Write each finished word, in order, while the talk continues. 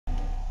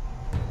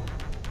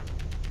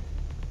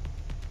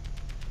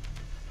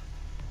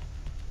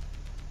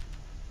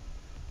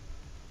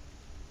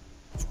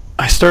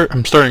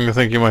I'm starting to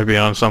think you might be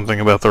on something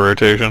about the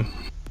rotation.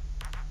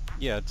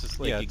 Yeah, it's just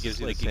like it gives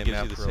you the same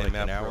map for like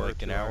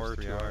an hour,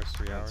 2 hours,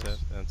 3 hours.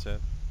 That's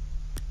it.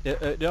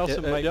 It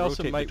also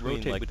might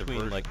rotate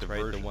between like the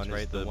versions,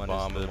 right? The one is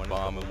the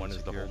bomb and one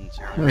is the hold and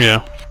secure.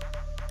 Yeah.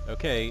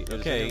 Okay.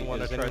 Does anyone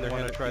want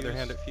to try their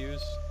hand at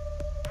fuse?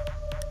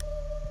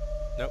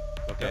 Nope.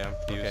 Okay, I'm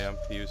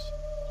fuse.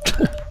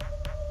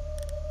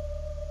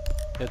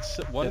 It's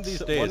one of these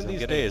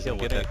days. I'm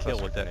getting a kill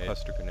with that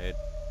cluster grenade.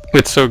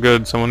 It's so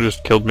good. Someone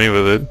just killed me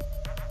with it.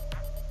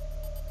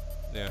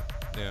 Yeah.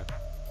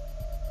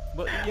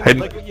 But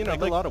you know,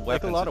 like a lot of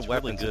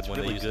weapons, it's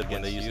really good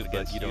when they use it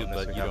against you,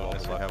 but you don't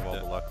necessarily have all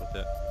the luck with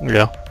it.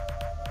 Yeah.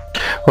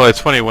 Well, it's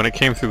funny, when it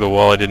came through the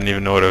wall, I didn't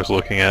even know what I was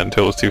looking at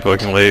until it was too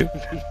fucking late.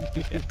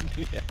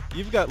 Yeah.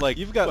 You've got like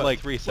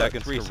 3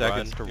 seconds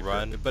to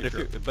run. But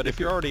if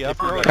you're already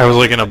up, I was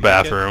like in a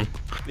bathroom.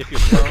 If you're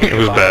prone, it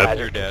was bad.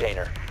 You're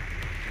dead.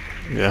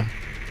 Yeah.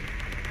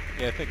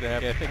 Yeah, I think they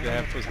have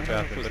was the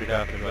bathroom, but it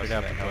happened to us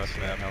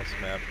in that house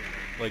map.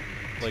 Like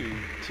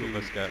two of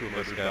us got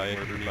died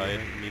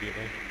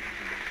immediately.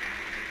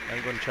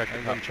 I'm going to check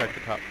the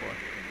top floor.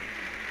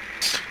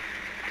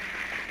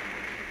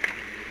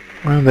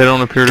 Well, they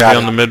don't appear to be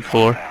on the mid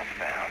floor.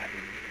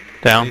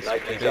 Down.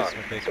 Nicely done.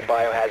 The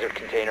biohazard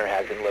container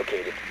has been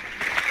located.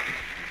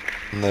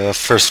 On the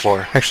first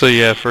floor. Actually,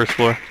 yeah, first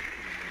floor.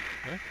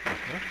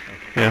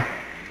 Yeah.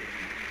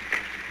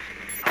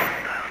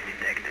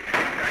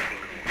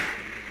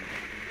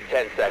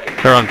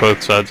 They're on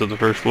both sides of the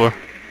first floor.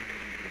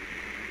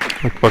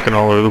 Like fucking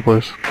all over the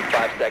place.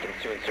 5 seconds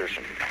to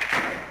insertion.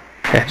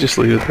 Yeah, just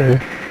leave it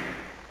there.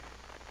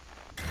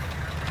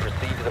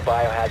 Proceed to the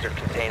biohazard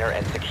container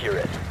and secure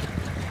it.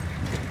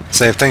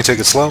 Same thing, take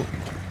it slow.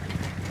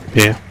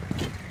 Yeah.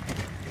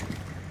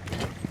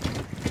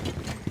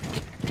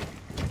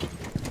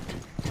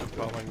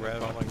 Following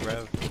rev.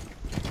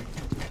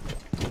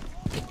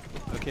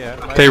 Okay,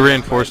 they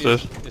reinforced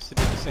us. It's to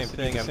do the same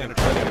thing. I'm gonna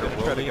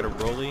try to get a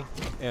rollie,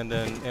 and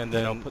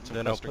then I'll put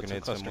some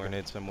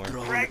grenades somewhere.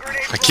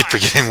 I keep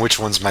forgetting which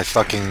one's my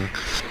fucking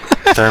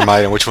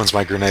thermite and which one's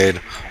my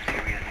grenade.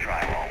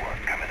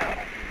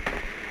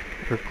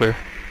 We're clear.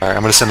 Alright,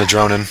 I'm gonna send a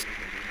drone in.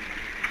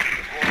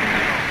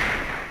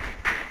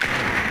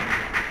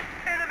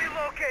 Enemy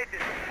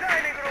located.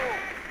 Dining room.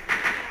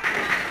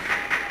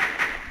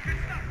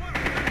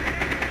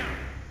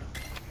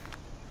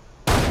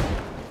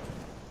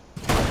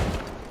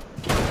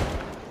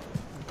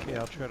 Okay,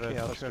 I'll try to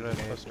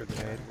cluster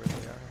grenade where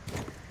they are.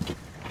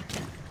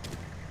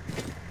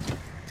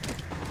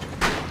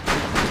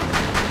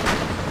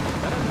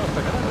 I don't know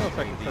if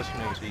I can cluster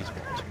grenade these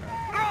walls or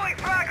not. Throwing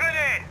frag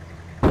grenade.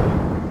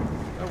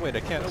 Oh wait, I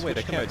can't switch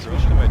to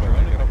my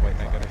drone. Oh wait,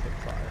 I gotta hit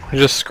fire. I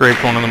just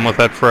scraped one of them with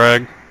that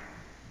frag.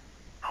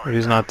 But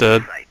he's not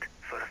dead.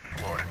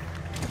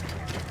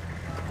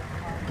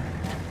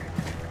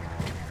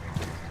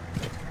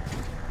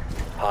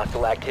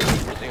 Hostile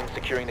activity. Resume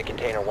securing the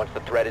container once the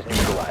threat is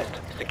neutralized.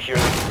 Secure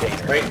the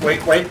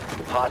container. Wait.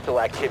 Hostile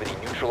activity.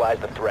 Neutralize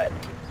the threat.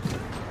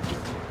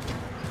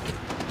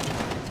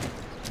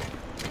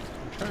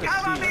 I'm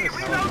trying to see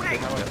how I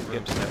can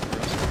get to that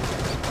first.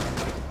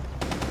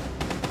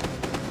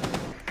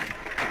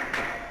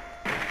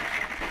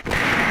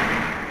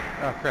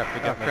 Oh crap, they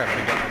got my drone.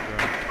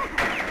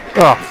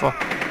 Oh, fuck.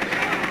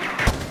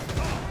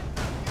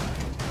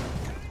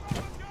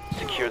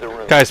 Secure the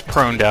room. Guy's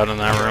prone down in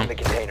that Securing room.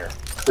 the container.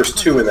 There's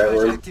 2 in that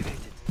room.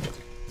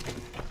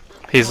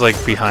 He's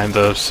like behind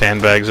the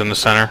sandbags in the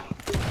center.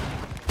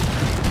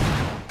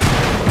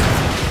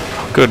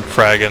 Good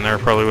frag in there,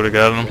 probably would have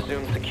got him.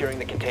 Resume securing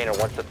the container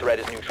once the threat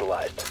is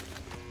neutralized.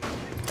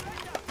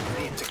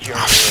 Proceed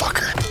securing Oh, the room.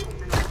 fucker.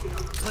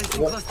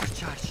 Placing cluster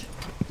charge.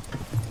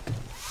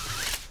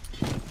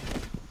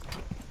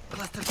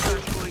 Cluster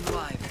charge going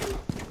live.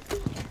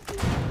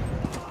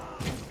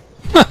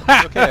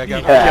 Okay, I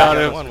got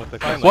him. one with the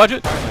Watch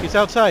it! He's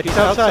outside! He's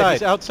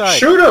outside!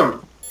 Shoot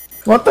him!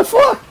 What the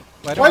fuck?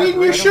 Why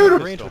didn't you shoot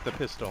him? Range with the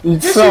pistol.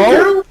 Yes, So? you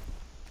do!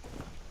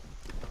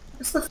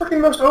 It's the fucking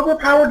most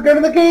overpowered gun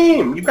in the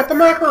game! You've got the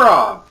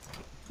Makarov!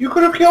 You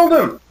could have killed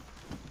him!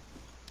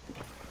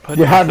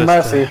 You had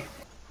mercy.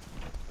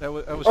 I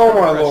was Oh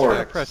trying my to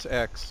lord. press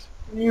X.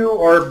 You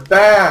are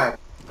bad!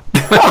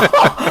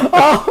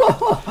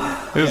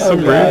 There's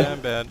some bad. Yeah,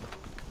 I'm bad.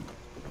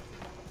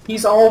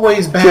 He's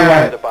always You're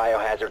bad! The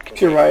biohazard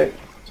container. You're right.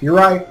 You're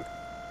right.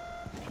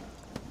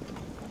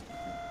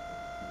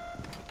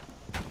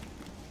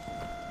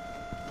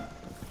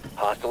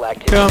 Hostile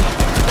activity. Come.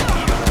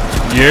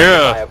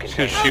 Yeah!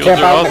 His shields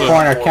Camp are out in the awesome.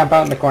 corner. Camp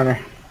out in the corner.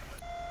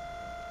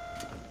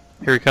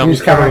 Here he comes.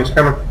 He's coming. He's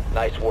coming.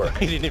 Nice work.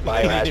 He didn't even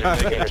Biohazard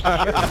container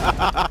secure.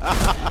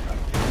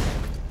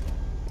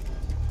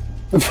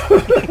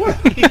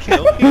 He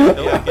killed me.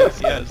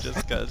 Yeah,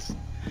 just cuz.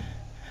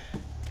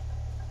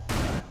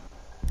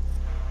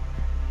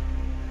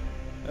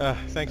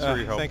 Thanks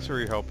for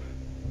your help.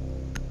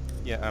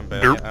 Yeah, I'm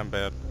bad. Derp. Yeah, I'm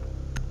bad.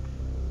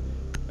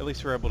 At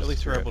least we're able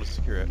to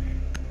secure it.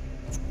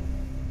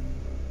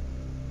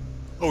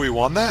 Oh, we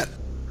won that?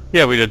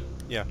 Yeah, we did.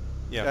 Yeah.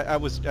 Yeah, I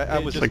was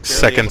like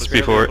seconds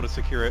before able to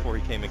secure it before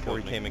he came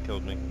and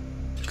killed me.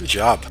 Good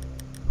job.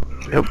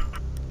 Yep.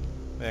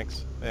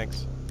 Thanks.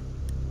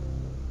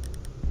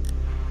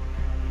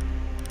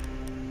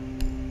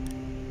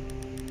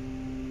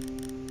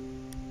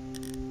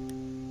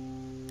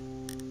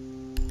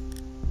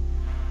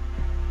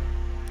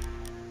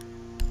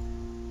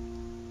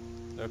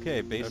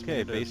 Okay,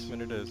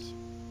 basement it is.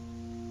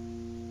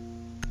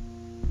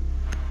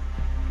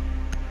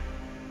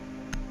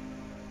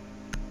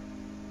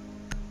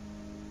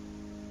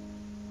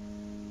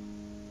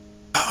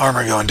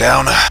 Armor going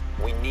down.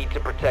 We need to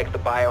protect the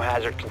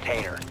biohazard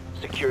container.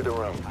 Secure the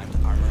room.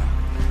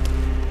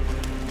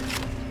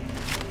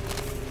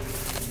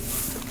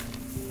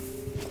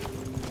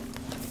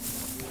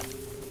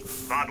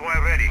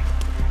 Hardware ready.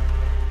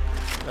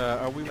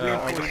 Are we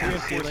reinforcing the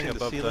ceiling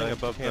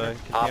above the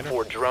Op container?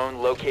 4 drone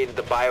located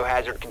the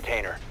biohazard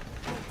container.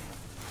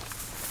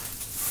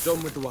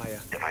 Done with the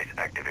wire. Device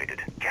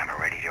activated. Camera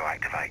ready to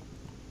activate.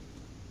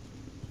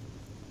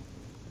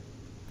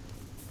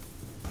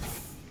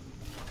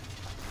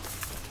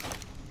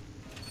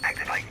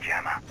 Activate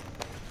jammer.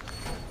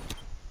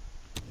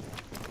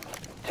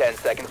 10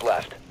 seconds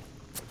left.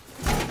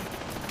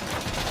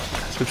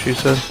 That's what she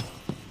said.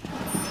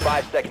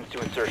 5 seconds to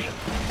insertion.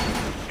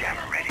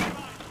 Jammer ready.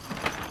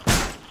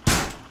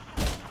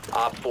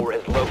 Op 4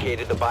 has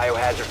located the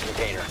biohazard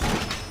container.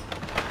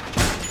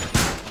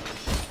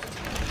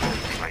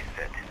 Device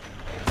set.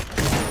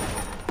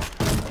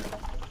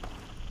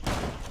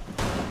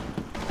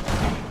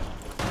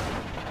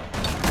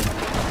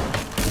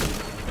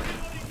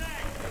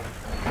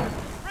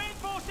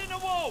 Reinforcing the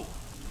wall.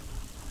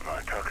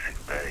 My toxic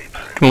babe.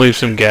 Can leave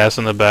some gas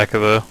in the back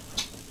of the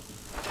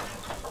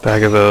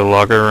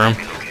locker room.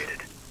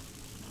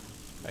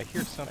 I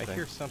hear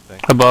something.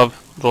 Above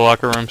the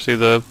locker room, see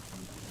the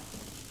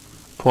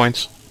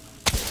points?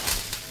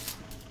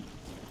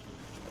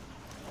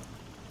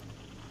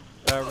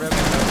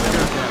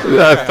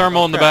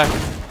 Thermal in the back.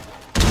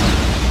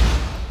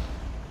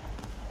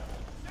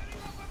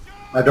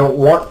 I don't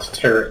want to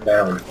tear it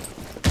down.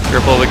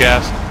 Careful of the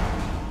gas.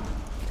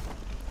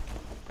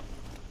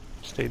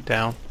 Stay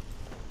down.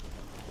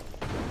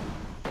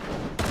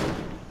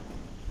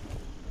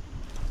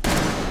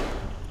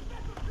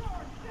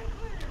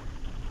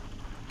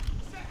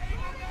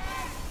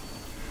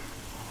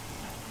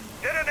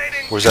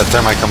 Detonating. Where's that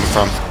thermite coming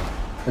from?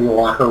 In the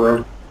locker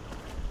room.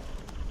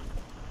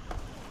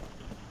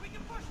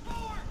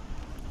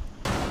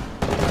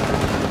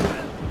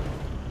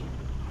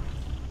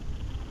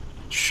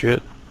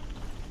 Shit.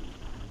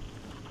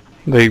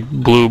 They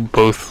blew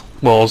both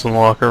walls in the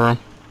locker room.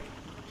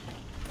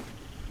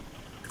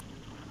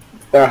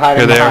 They're hiding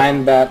Here they are.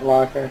 behind that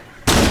locker.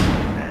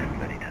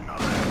 Ready to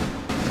knock.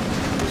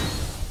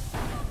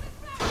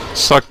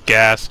 Suck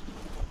gas.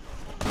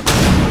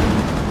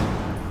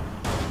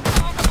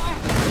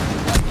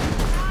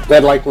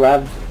 They're like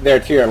left. They're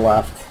to your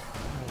left.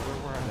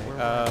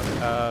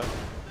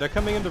 They're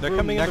coming in the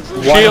room. One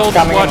Shield, is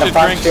coming in watch the it,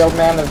 front. drinks. Shield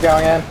man is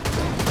going in.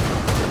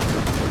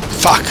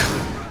 Fuck!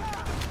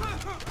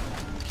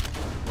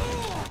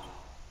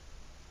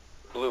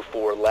 Blue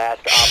 4,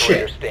 last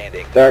operator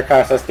standing.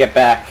 Derakarsis, get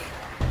back.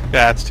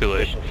 Yeah, it's too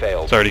late. Mission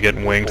failed. It's already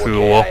getting winged Blue through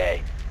 4 the wall.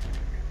 KIA.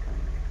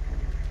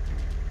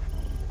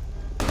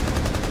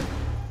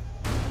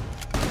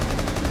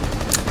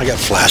 I got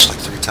flashed like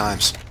 3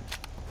 times.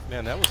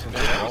 Man, that was some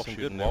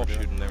good wall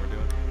shooting they were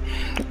doing.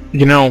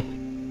 You know,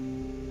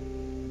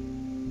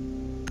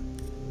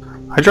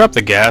 I dropped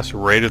the gas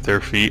right at their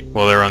feet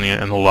while they were on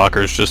and the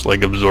lockers just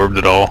like absorbed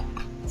it all.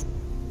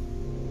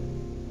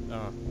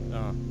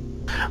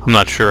 I'm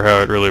not sure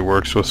how it really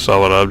works with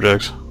solid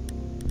objects.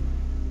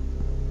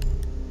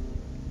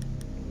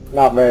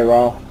 Not very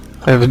well.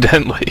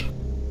 Evidently.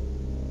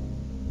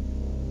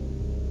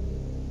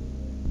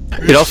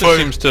 It also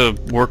seems to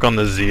work on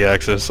the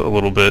Z-axis a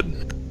little bit.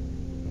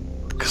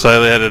 Because I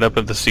had it up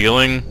at the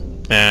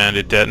ceiling, and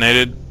it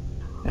detonated,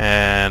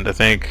 and I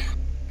think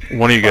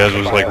one of you guys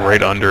was like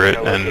right under it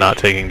and not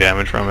taking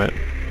damage from it.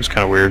 It was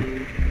kind of weird.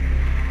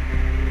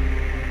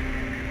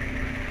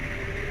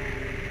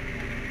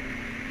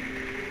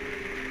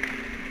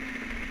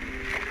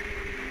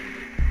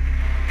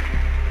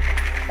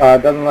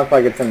 It doesn't look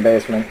like it's in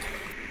basement.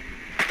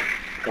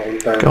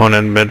 Going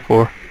in mid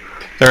 4.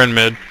 They're in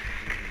mid.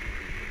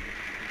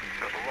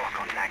 Got the lock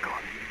on Nakon.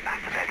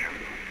 That's the bedroom.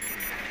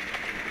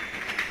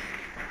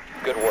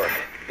 Good work.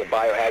 The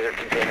biohazard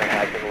container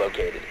has been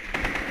located.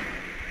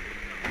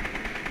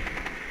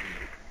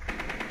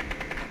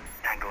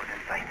 Tango's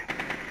in sight.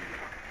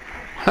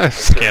 I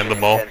scanned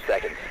them all. 10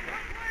 seconds.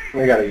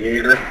 We got a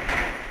Jaeger.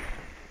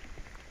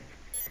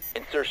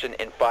 Insertion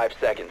in 5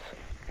 seconds.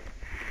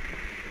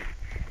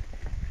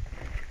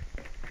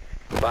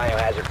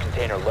 Biohazard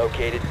container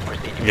located.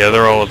 Proceed to Yeah,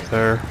 they're all up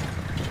there.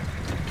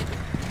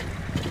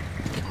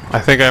 I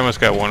think I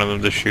almost got one of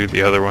them to shoot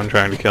the other one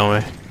trying to kill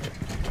me.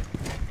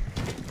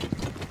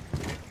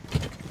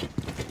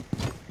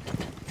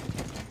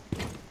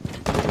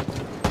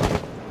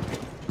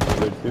 Are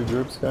there 2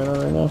 groups going on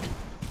right now?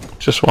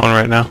 Just one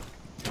right now.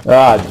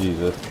 Ah,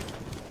 Jesus.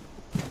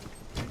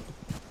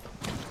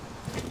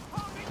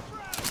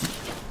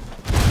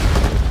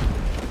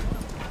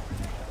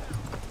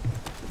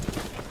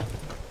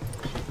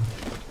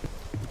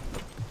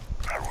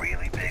 A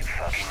really big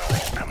fucking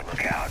hole. Come and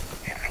look out.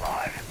 It's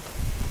live.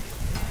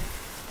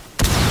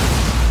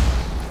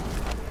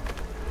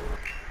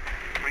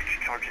 Breach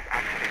charges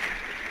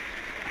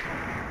activated.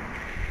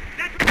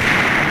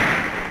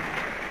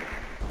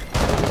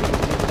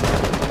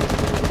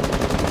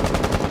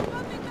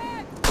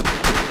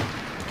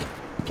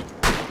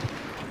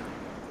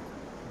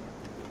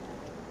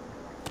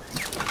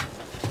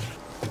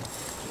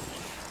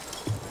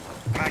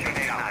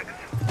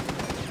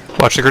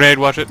 Watch the grenade,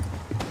 watch it.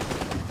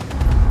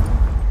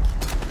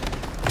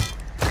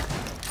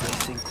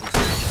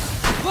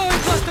 Blowing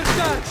cluster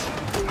charge!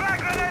 Frag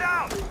grenade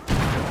out!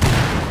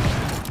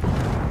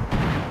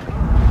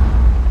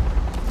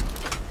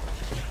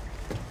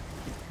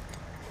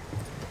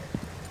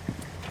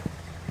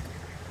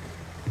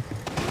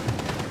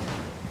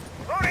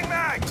 Loading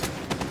mag!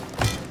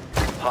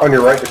 On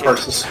your right,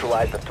 Derakarsis.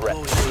 Neutralize the threat.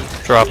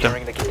 Dropped him.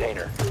 Securing the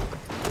container.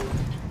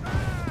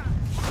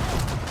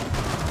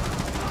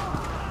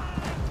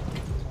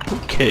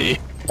 Okay.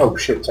 Oh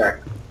shit, Zach.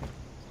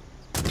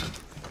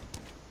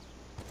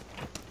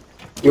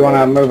 You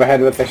wanna move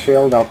ahead with the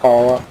shield? I'll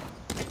call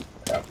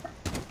up.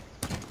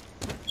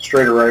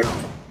 Straight or right?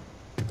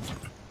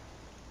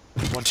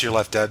 One to your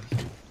left, dead.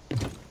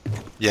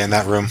 Yeah, in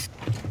that room.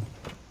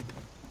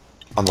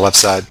 On the left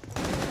side.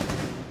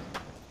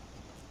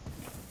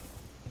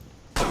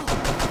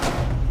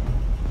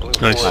 Blue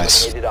Nice. four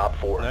Nice. eliminated Op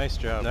 4. Nice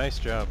job. Nice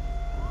job.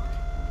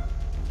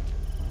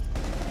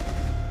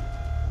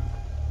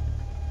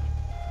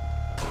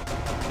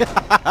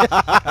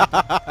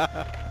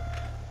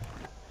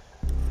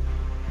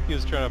 He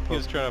was trying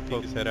to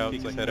poke his head out.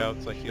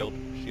 It's like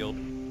shield.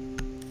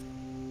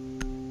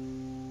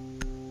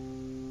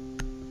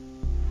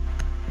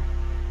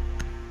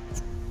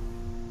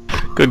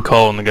 Good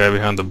call on the guy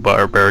behind the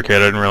barricade.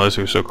 I didn't realize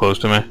he was so close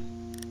to me.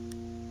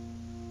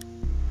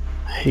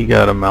 He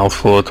got a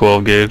mouthful of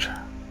 12 gauge.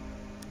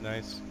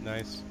 Nice.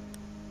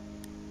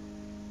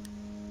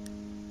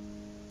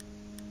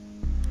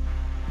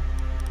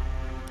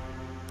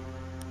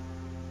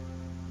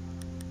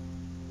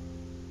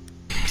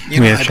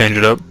 You may have change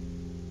it up.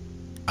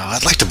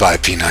 I'd like to buy a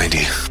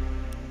P90.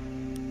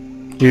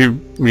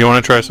 You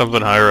want to try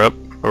something higher up,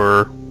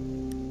 or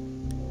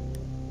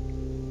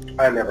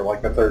I never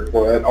like the third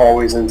floor. That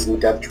always ends in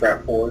death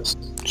trap for us.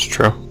 it's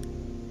true.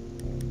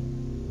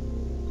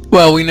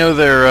 Well, we know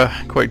they're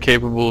quite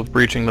capable of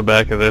breaching the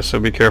back of this, so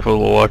be careful of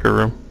the locker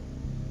room.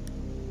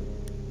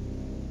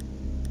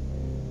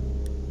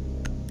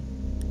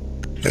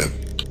 Yeah.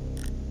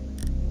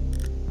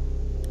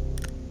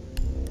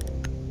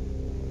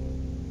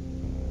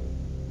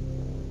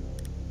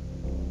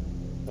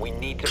 We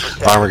need to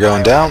protect Bomber the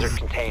going down. biohazard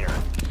container.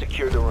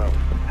 Secure the room.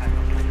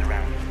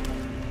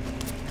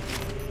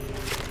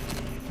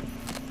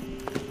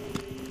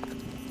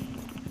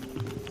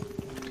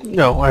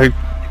 No, I...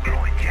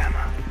 Deploying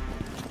jammer.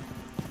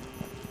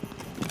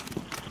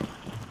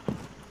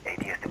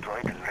 ADS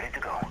deployed and ready to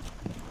go.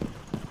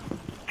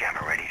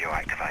 Jammer ready to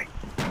activate.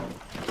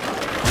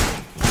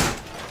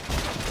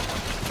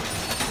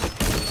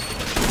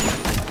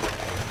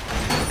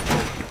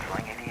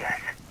 Deploying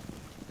ADS.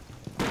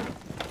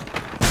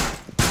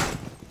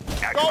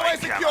 Doorway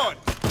Activating secured!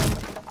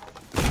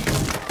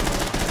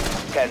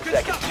 10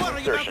 seconds to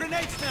insertion.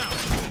 grenades now!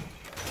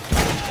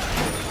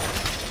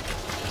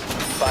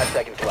 5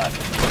 seconds left.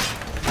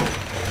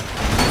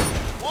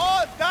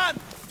 Wall done!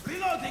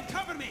 Reloading,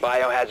 cover me!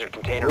 Biohazard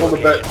container Roll the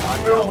location bet.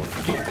 unknown.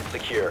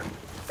 Secure.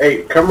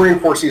 Hey, come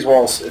reinforce these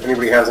walls if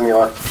anybody has any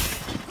left.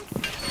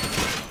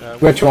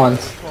 Which ones?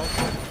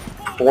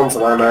 The ones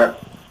that I'm at.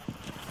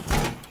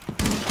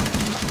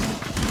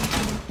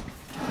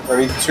 I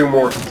need 2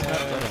 more.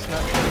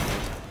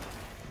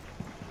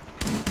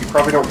 You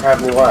probably don't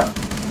have any left.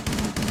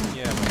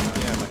 Yeah,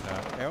 might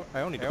not.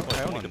 I only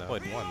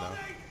deployed one though.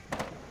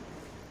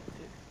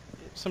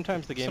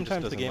 Sometimes the game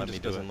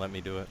just doesn't let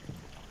me do it.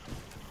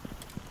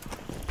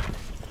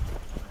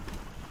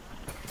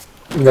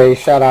 They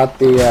shut out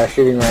the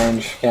shooting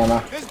range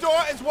camera. This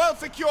door is well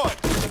secured!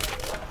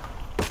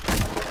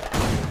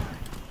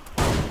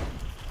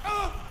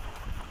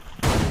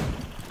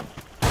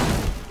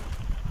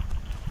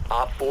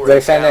 Op 4 They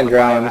is sent down in the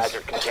drones.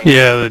 biohazard container.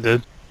 Yeah, they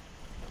did.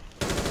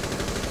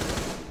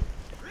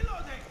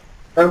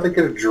 How did they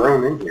get a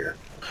drone in here?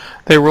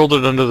 They rolled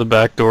it under the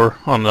back door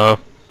on the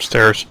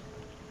stairs.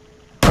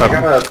 I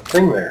got a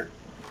thing there.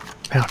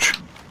 Ouch.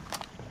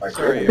 Like,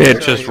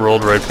 It just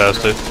rolled right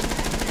past it.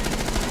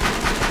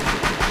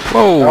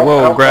 Whoa, Help, whoa,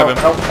 help, grab him.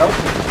 help, help,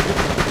 help.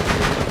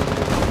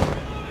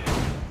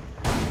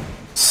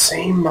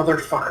 Same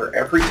motherfucker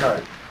every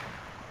time.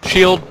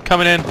 Shield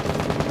coming in.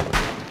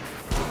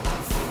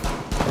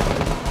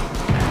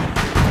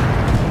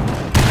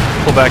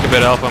 Pull back a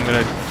bit, Alpha. I'm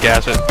gonna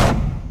gas it.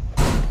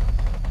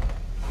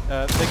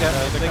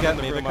 They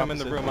come in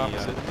the room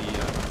opposite the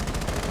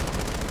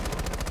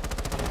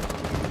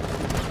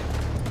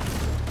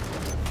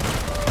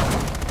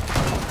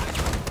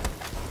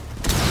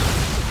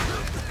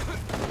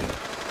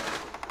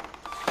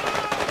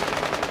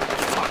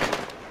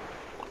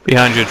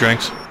Behind you,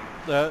 Drinks.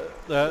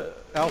 The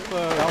Alpha,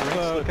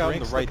 look out on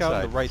the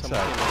right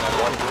side.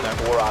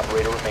 4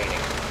 operator remaining.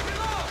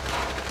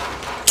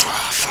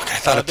 Oh, fuck, I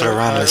thought I put a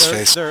round in his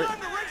face. They're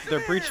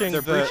breaching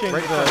the right front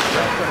of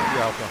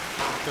the Alpha.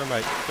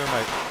 Thermite.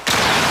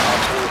 Op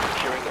 4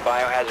 securing the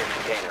biohazard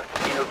container.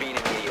 Intervene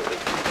immediately.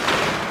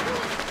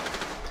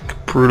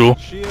 Brutal.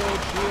 Shield.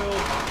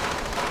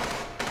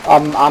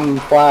 I'm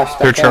flashed.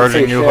 They're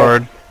charging you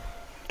hard.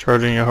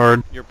 Charging you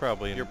hard. You're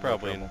probably in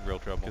real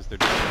trouble because they're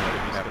just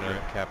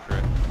gonna capture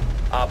it.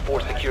 Op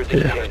 4 secured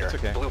the container. It's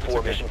okay. Blue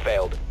 4 mission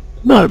failed.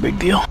 Not a big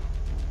deal.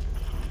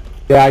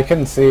 Yeah, I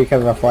couldn't see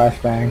because of the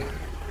flashbang.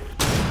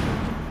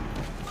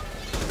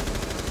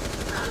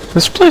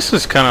 This place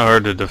is kind of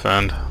hard to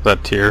defend,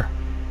 that tier.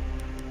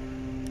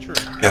 True.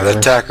 Yeah, the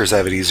attackers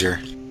have it easier.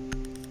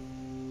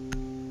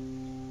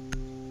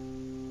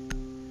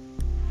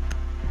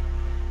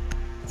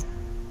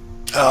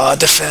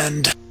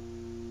 Defend.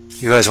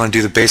 You guys want to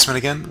do the basement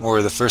again,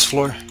 or the first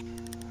floor?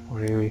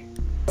 What do you...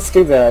 Let's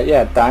do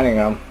the, dining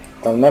room.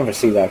 They'll never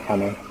see that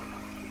coming.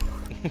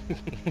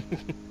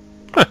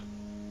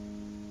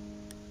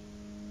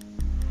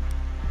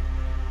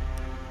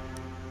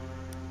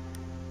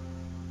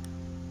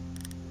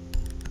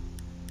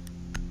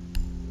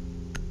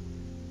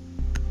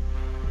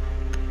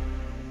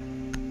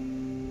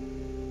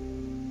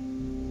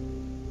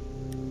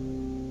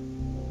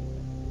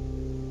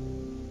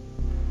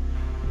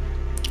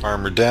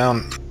 Armor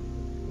down.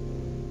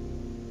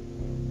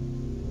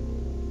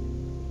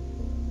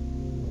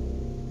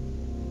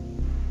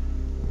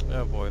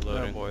 Oh boy,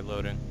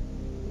 loading.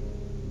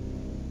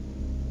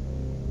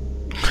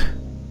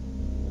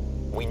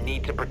 We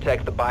need to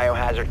protect the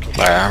biohazard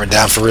container. Fire armor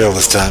down for real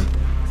this time.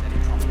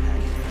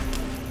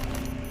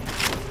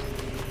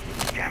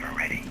 Jammer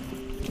ready.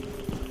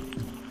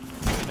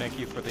 Thank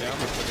you for the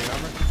armor.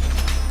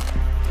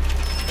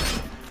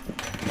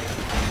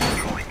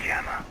 Throwing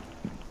jammer.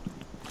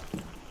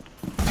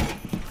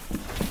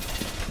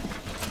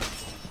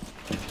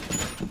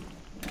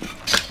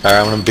 Alright,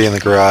 I'm gonna be in the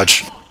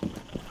garage.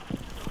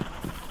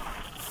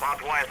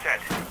 Barbed wire set.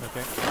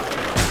 Okay.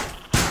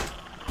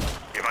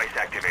 Device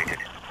activated.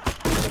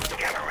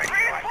 Jammer ready.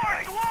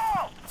 Reinforce the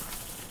wall!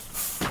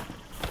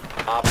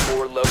 Op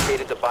 4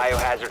 located the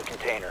biohazard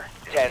container.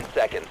 10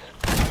 seconds.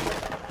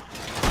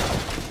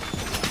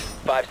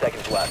 5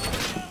 seconds left.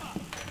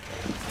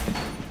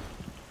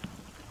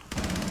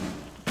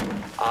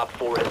 Op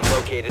 4 has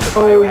located the biohazard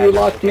Oh, you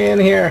locked me in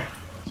here.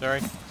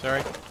 Sorry.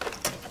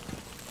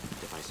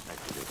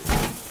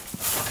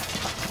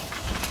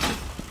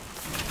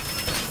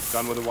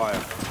 Done with the wire.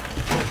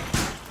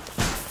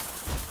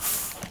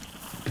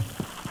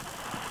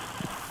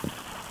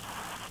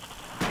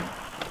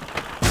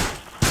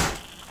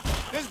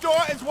 This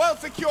door is well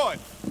secured.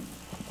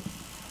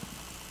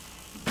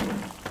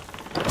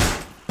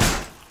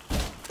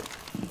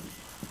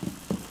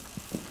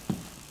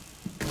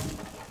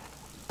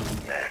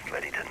 Nest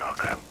ready to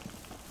knock out.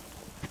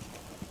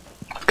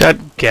 I've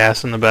got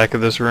gas in the back of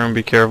this room,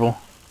 be careful.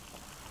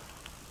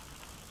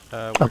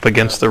 Up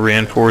against the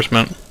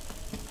reinforcement.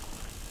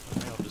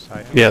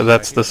 Yeah,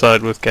 that's the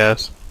side with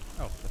gas.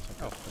 Oh,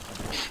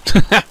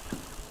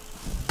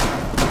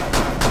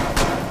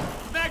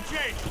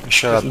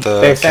 Shut up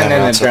the They're sending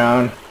camera a outside.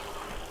 drone.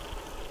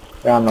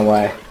 They're on the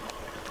way.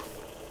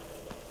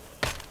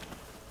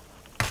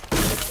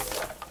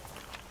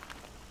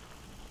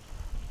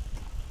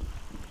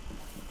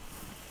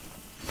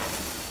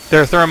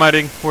 They're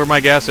thermiting where my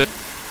gas is.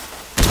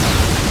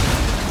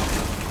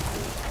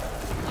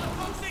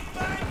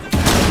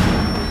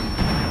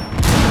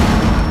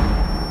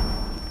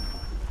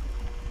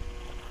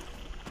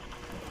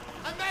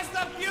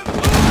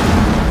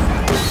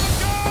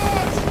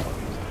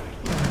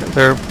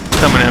 They're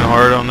coming in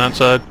hard on that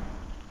side.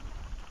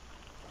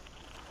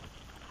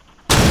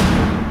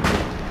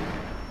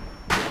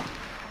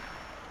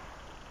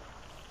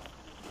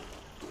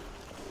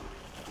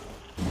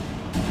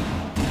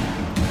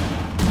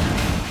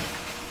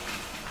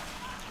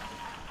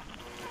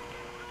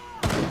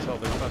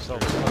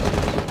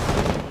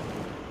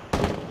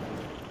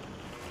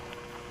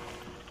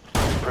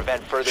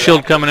 Prevent further Shield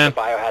access coming to in. the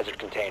biohazard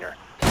container.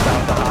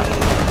 Stop the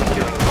hostiles from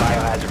securing the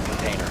biohazard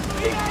container.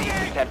 They've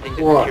ceased attempting to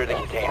secure the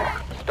container.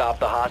 Stop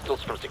the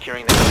hostiles from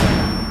securing the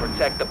container.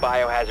 Protect the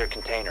biohazard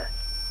container.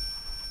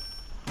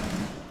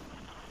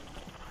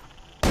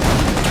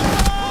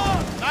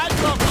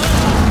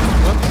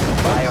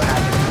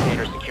 Biohazard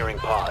container securing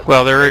pod.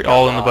 Well, they're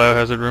all in the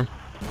biohazard room.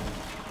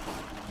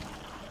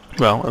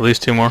 Well, at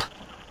least 2 more. Ceased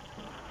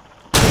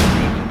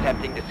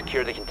attempting to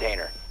secure the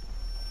container.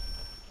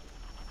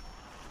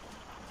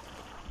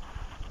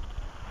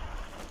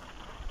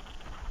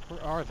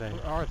 Where are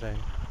they?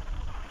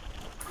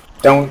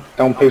 Don't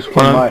push too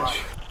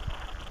much.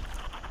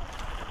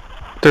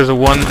 There's a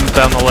one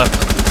down the left.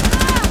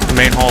 The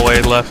main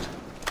hallway left.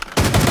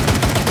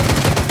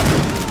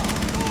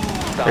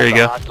 Stop There you the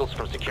go. hostiles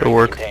from Good securing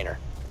work. the container.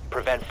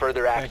 Prevent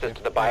further access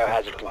to the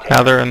biohazard container.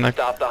 Now they're in the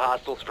Stop the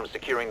hostiles from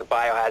securing the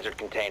biohazard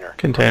container.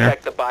 container.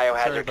 Protect the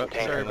biohazard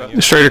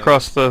container. Straight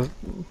across the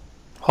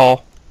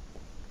Hall.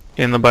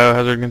 In the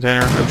biohazard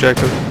container.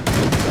 Objective.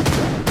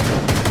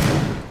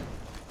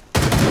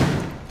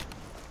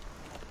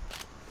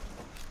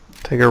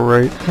 Take a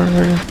right.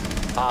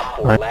 Op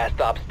 4, Right. last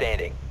stop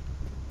standing.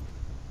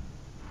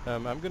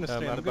 I'm gonna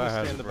stay in the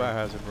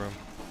biohazard room.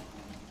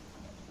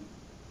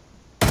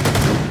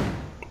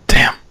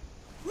 Damn.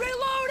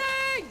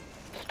 Reloading!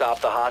 Stop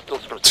the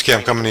hostiles from Okay,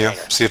 I'm securing coming the to you.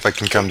 container. See if I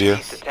can come to you.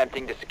 Cease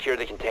attempting to secure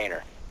the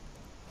container.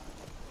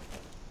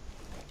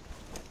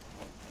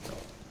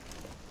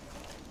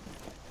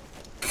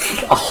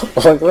 Oh,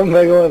 look, let me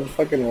go with the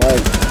fucking leg.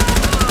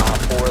 Op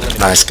 4 eliminated.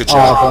 Nice, good job.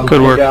 Awesome.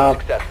 Good work. job.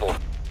 Successful.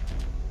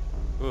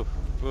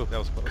 Oof, that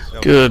was close. That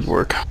was Good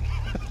work. close.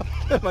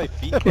 My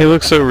feet. It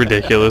looks so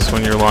ridiculous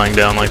when you're lying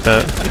down like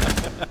that.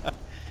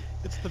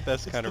 It's the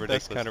best kind of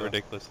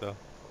ridiculous though.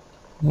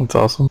 That's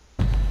awesome.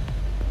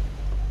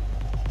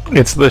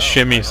 It's the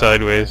shimmy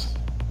sideways.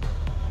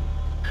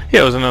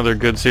 Yeah, it was another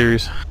good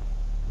series.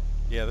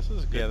 Yeah, this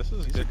is good. Yeah, this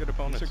is These are good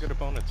opponents. These are good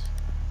opponents.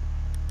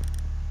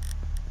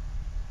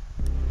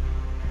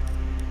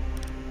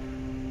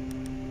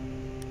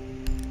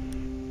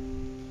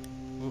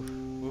 Oof,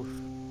 oof.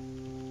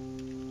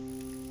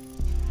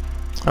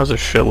 That was a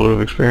shitload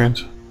of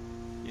experience.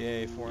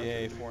 Yay, 400.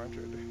 Yay,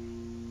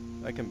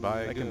 400. I can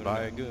buy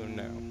a goon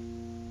now.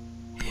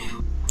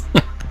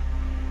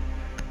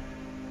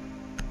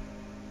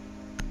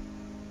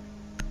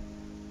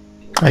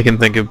 I can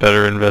think of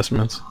better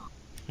investments.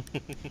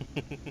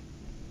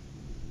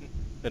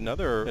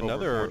 Another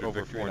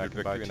over 400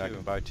 victory and I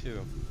can buy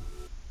two.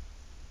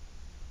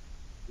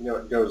 You know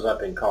it goes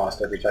up in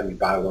cost every time you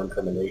buy one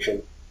from a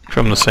nation.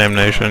 From the same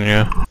nation,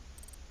 yeah.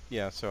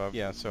 Yeah, so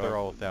they're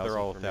all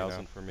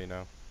 1,000 for me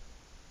now.